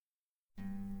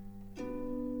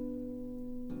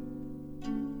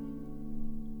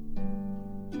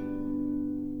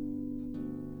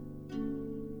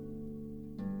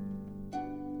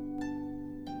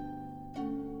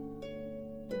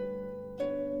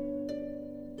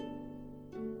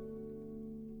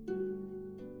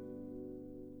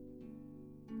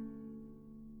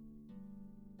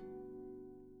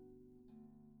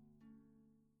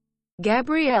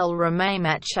Gabrielle Romain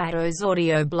Machado's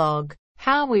audio blog,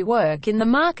 How We Work in the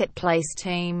Marketplace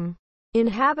Team. In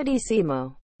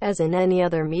Habitissimo, as in any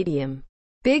other medium,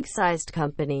 big-sized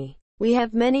company, we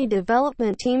have many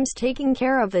development teams taking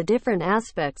care of the different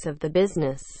aspects of the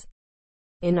business.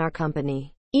 In our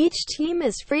company, each team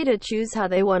is free to choose how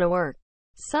they want to work.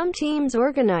 Some teams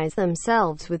organize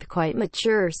themselves with quite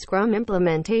mature Scrum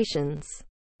implementations.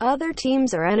 Other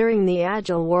teams are entering the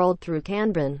Agile world through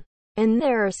Kanban. And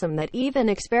there are some that even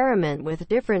experiment with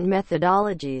different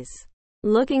methodologies,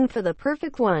 looking for the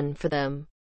perfect one for them.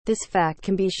 This fact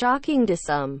can be shocking to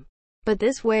some, but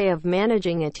this way of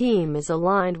managing a team is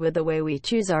aligned with the way we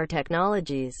choose our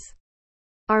technologies.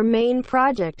 Our main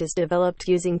project is developed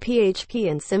using PHP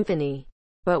and Symfony,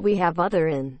 but we have other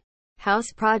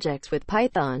in-house projects with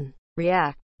Python,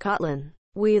 React, Kotlin.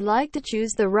 We like to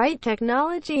choose the right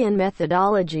technology and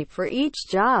methodology for each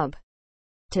job.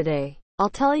 Today, I'll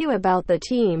tell you about the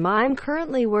team I'm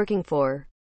currently working for,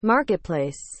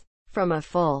 Marketplace. From a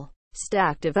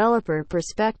full-stack developer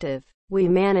perspective, we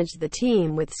manage the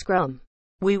team with Scrum.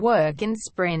 We work in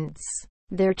sprints.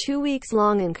 They're 2 weeks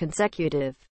long and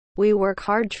consecutive. We work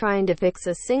hard trying to fix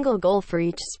a single goal for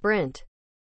each sprint,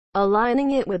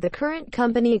 aligning it with the current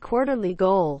company quarterly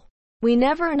goal. We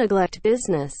never neglect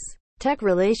business, tech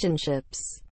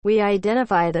relationships. We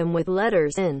identify them with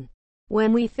letters in.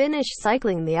 When we finish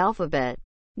cycling the alphabet,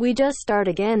 we just start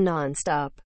again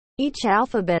non-stop. Each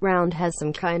alphabet round has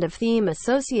some kind of theme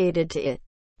associated to it.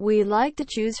 We like to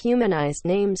choose humanized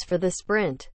names for the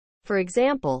sprint. For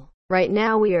example, right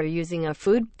now we are using a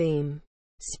food theme.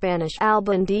 Spanish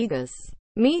albondigas,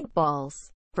 meatballs.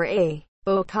 For A,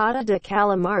 bocata de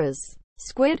calamares,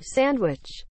 squid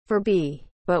sandwich. For B,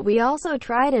 but we also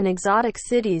tried an exotic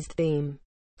cities theme.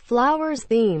 Flowers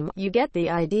theme, you get the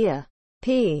idea.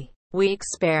 P, we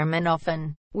experiment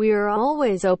often. We are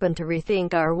always open to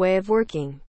rethink our way of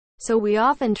working. So we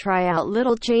often try out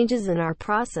little changes in our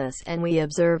process and we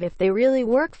observe if they really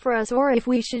work for us or if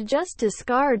we should just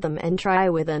discard them and try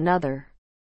with another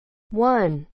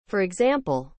one. For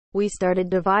example, we started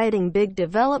dividing big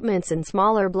developments in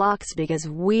smaller blocks because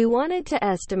we wanted to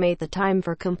estimate the time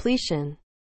for completion.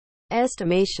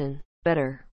 Estimation,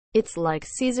 better. It's like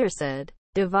Caesar said,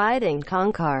 divide and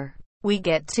conquer. We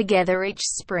get together each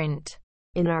sprint.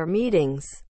 In our meetings,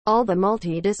 all the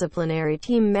multidisciplinary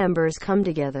team members come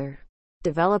together.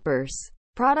 Developers,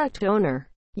 product owner,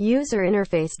 user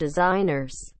interface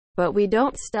designers. But we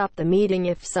don't stop the meeting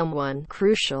if someone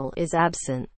crucial is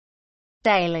absent.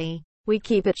 Daily. We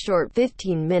keep it short,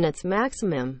 15 minutes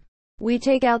maximum. We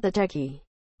take out the techie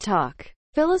talk.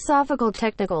 Philosophical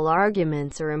technical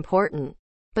arguments are important,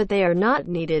 but they are not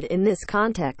needed in this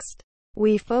context.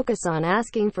 We focus on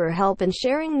asking for help and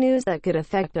sharing news that could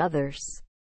affect others.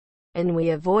 And we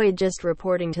avoid just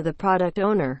reporting to the product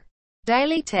owner.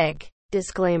 Daily tech.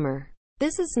 Disclaimer.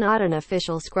 This is not an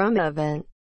official Scrum event,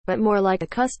 but more like a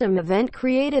custom event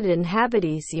created in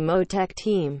Habitissimo Tech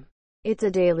Team. It's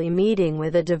a daily meeting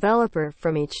with a developer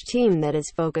from each team that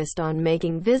is focused on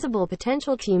making visible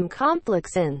potential team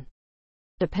conflicts and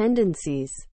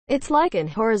dependencies. It's like an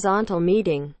horizontal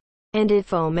meeting, and it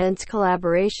foments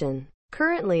collaboration.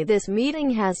 Currently, this meeting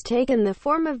has taken the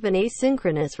form of an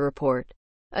asynchronous report.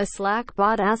 A Slack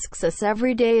bot asks us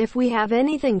every day if we have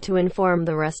anything to inform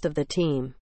the rest of the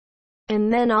team.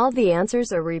 And then all the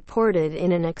answers are reported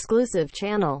in an exclusive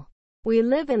channel. We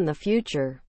live in the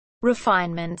future.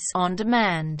 Refinements on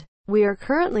demand. We are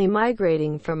currently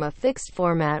migrating from a fixed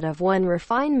format of one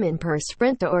refinement per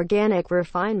sprint to organic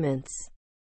refinements.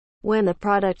 When the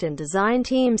product and design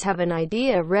teams have an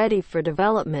idea ready for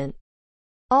development,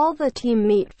 all the team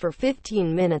meet for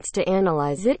 15 minutes to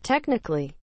analyze it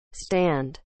technically.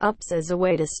 Stand-ups as a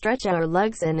way to stretch our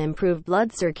legs and improve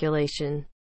blood circulation.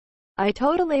 I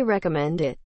totally recommend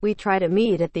it. We try to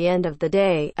meet at the end of the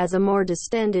day as a more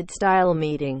distended style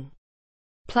meeting.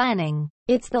 Planning.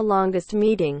 It's the longest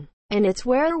meeting, and it's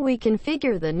where we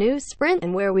configure the new sprint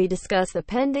and where we discuss the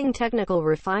pending technical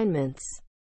refinements.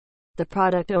 The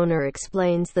product owner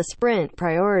explains the sprint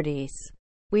priorities.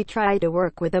 We try to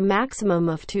work with a maximum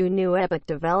of 2 new epic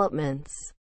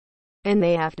developments, and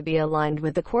they have to be aligned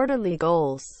with the quarterly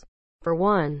goals. For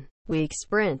 1 week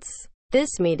sprints,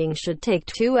 this meeting should take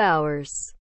 2 hours.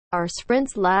 Our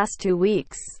sprints last 2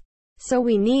 weeks, so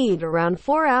we need around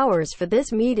 4 hours for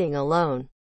this meeting alone.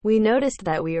 We noticed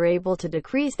that we are able to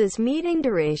decrease this meeting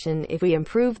duration if we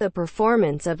improve the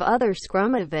performance of other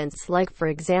Scrum events, like for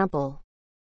example,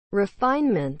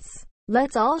 refinements.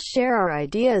 Let's all share our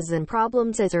ideas and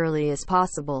problems as early as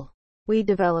possible. We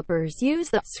developers use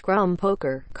the Scrum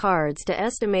Poker cards to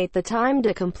estimate the time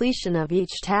to completion of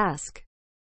each task.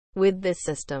 With this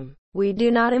system, We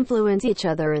do not influence each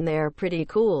other and they are pretty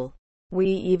cool. We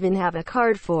even have a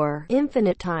card for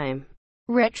infinite time.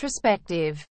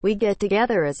 Retrospective. We get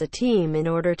together as a team in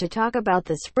order to talk about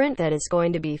the sprint that is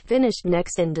going to be finished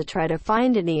next and to try to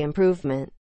find any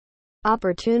improvement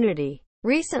opportunity.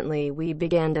 Recently, we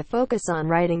began to focus on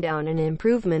writing down an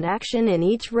improvement action in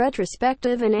each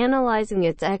retrospective and analyzing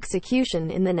its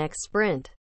execution in the next sprint.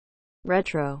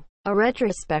 A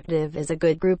retrospective is a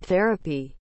good group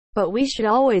therapy, but we should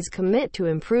always commit to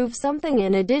improve something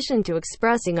in addition to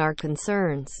expressing our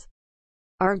concerns.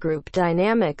 Our group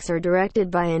dynamics are directed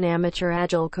by an amateur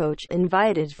Agile coach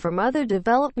invited from other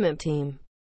development team.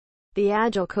 The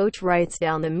Agile coach writes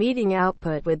down the meeting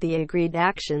output with the agreed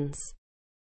actions.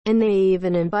 And they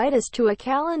even invite us to a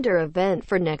calendar event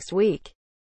for next week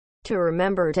to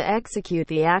remember to execute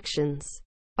the actions.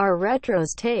 Our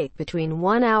retros take between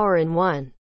 1 hour and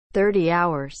 1:30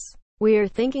 hours. We are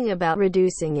thinking about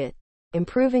reducing it,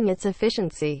 improving its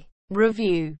efficiency.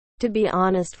 Review. To be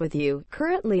honest with you,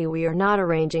 currently we are not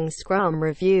arranging Scrum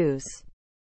reviews.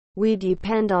 We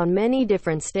depend on many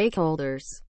different stakeholders,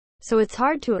 so it's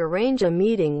hard to arrange a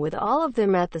meeting with all of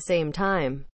them at the same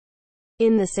time,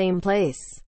 in the same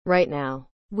place. Right now,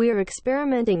 we're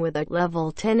experimenting with a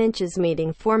level 10 inches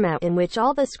meeting format in which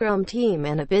all the Scrum team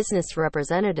and a business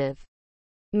representative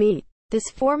meet. This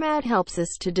format helps us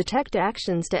to detect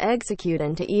actions to execute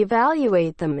and to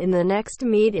evaluate them in the next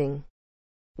meeting.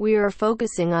 We are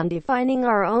focusing on defining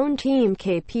our own team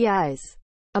KPIs,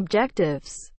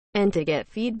 objectives, and to get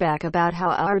feedback about how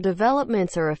our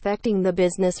developments are affecting the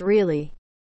business really.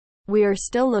 We are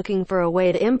still looking for a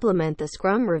way to implement the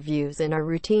Scrum reviews in our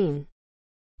routine,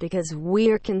 because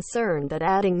we are concerned that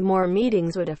adding more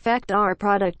meetings would affect our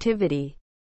productivity.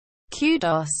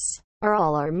 Kudos. Are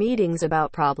all our meetings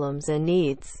about problems and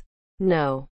needs?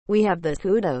 No. We have the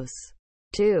kudos,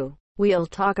 too. We'll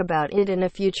talk about it in a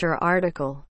future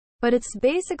article. But it's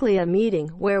basically a meeting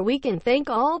where we can thank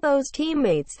all those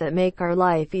teammates that make our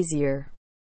life easier.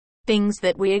 Things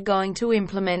that we are going to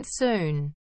implement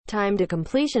soon. Time to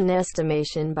completion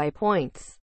estimation by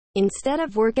points instead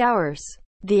of work hours.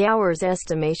 The hours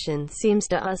estimation seems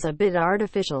to us a bit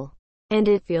artificial, and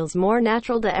it feels more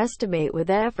natural to estimate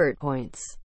with effort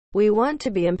points. We want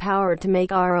to be empowered to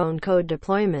make our own code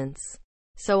deployments,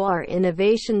 so our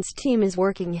innovations team is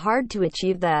working hard to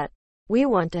achieve that. We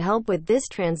want to help with this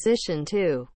transition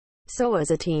too. So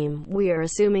as a team, we are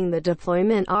assuming the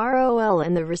deployment role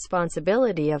and the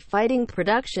responsibility of fighting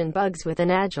production bugs with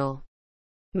an agile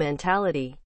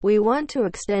mentality. We want to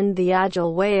extend the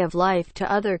Agile way of life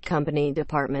to other company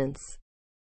departments.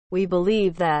 We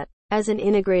believe that, as an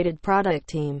integrated product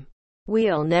team,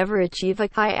 we'll never achieve a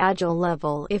high Agile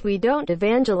level if we don't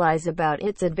evangelize about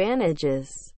its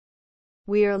advantages.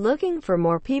 We are looking for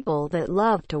more people that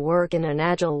love to work in an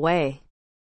Agile way.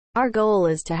 Our goal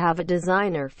is to have a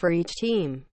designer for each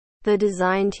team. The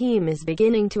design team is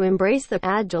beginning to embrace the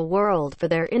Agile world for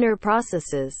their inner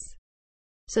processes.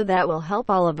 So that will help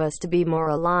all of us to be more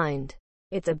aligned.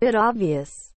 It's a bit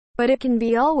obvious, but it can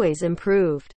be always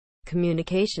improved.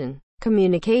 Communication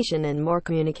and more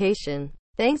communication.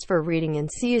 Thanks for reading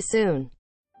and see you soon.